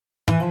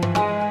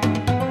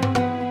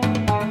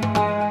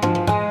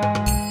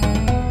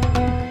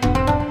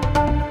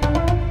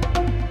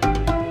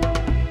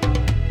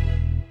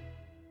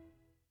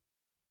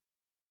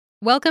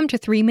Welcome to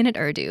 3-Minute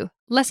Urdu,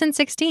 Lesson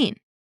 16,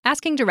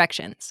 Asking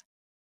Directions.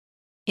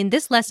 In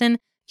this lesson,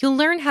 you'll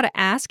learn how to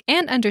ask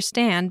and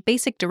understand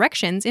basic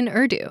directions in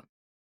Urdu.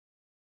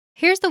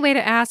 Here's the way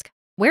to ask,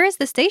 "Where is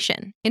the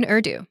station?" in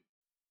Urdu.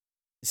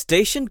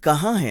 Station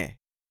कहाँ है?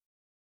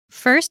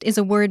 First is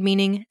a word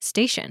meaning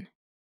station.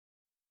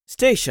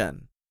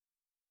 Station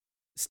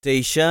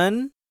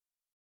station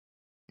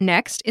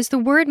Next is the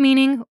word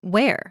meaning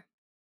where.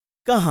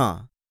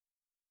 कहाँ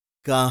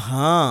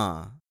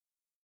कहाँ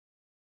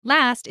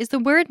Last is the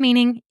word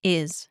meaning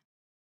is.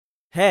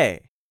 है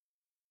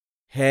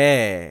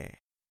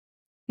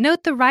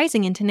Note the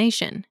rising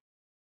intonation.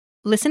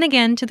 Listen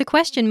again to the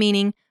question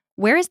meaning,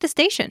 "Where is the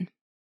station?"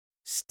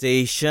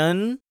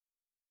 Station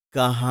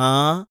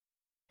कहाँ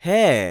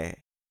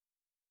है?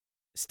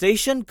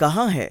 Station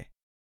कहाँ है?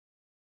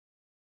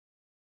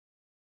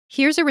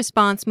 Here's a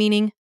response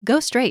meaning, "Go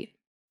straight."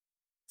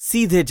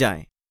 सीधे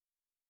जाएं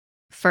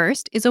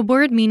First is a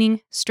word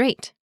meaning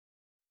straight.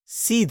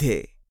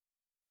 सीधे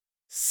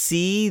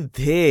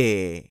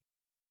सीधे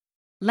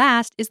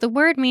Last is the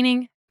word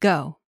meaning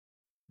go.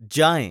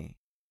 जाएं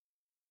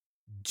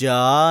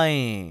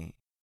जाएं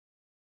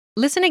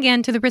Listen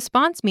again to the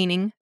response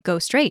meaning, "Go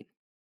straight."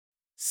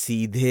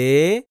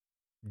 सीधे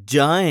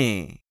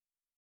जाएं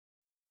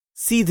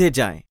सीधे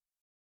जाएं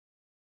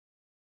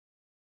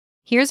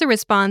Here's a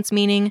response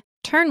meaning,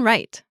 "Turn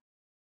right."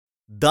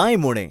 दाएं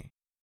मुड़ें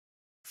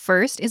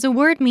First is a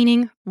word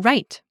meaning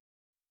right.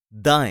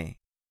 दाएं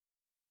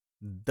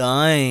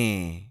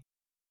दाएं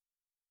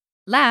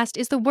Last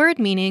is the word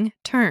meaning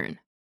turn.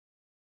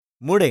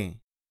 मुड़ें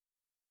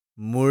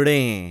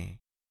मुड़ें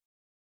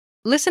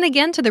Listen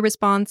again to the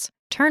response,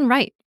 "Turn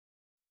right."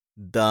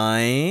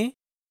 दाएं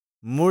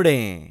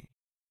मुड़ें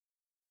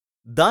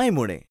दाएं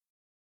मुड़ें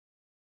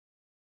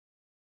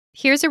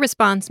Here's a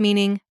response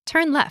meaning,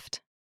 "Turn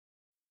left."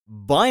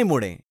 बाएं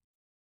मुड़ें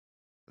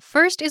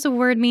First is a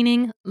word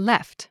meaning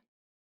left.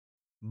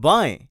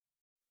 बाएं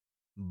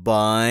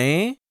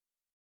बाएं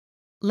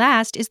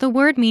Last is the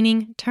word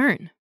meaning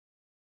turn.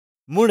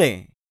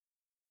 मुड़ें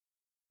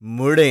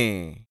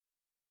मुड़ें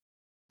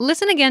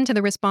Listen again to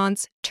the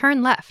response,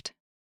 "Turn left."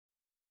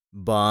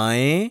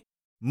 बाएं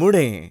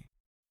मुड़ें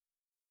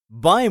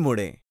बाएं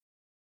मुड़ें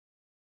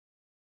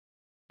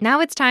Now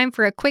it's time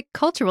for a quick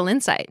cultural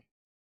insight.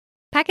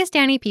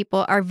 Pakistani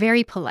people are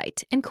very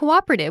polite and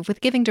cooperative with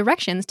giving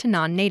directions to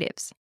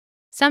non-natives.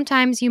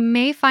 Sometimes you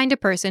may find a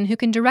person who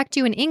can direct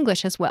you in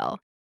English as well,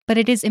 but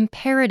it is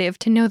imperative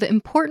to know the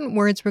important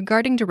words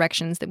regarding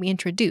directions that we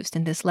introduced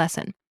in this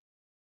lesson.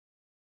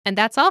 And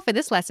that's all for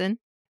this lesson.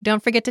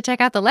 Don't forget to check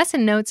out the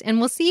lesson notes, and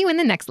we'll see you in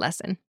the next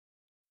lesson.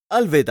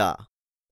 अलविदा।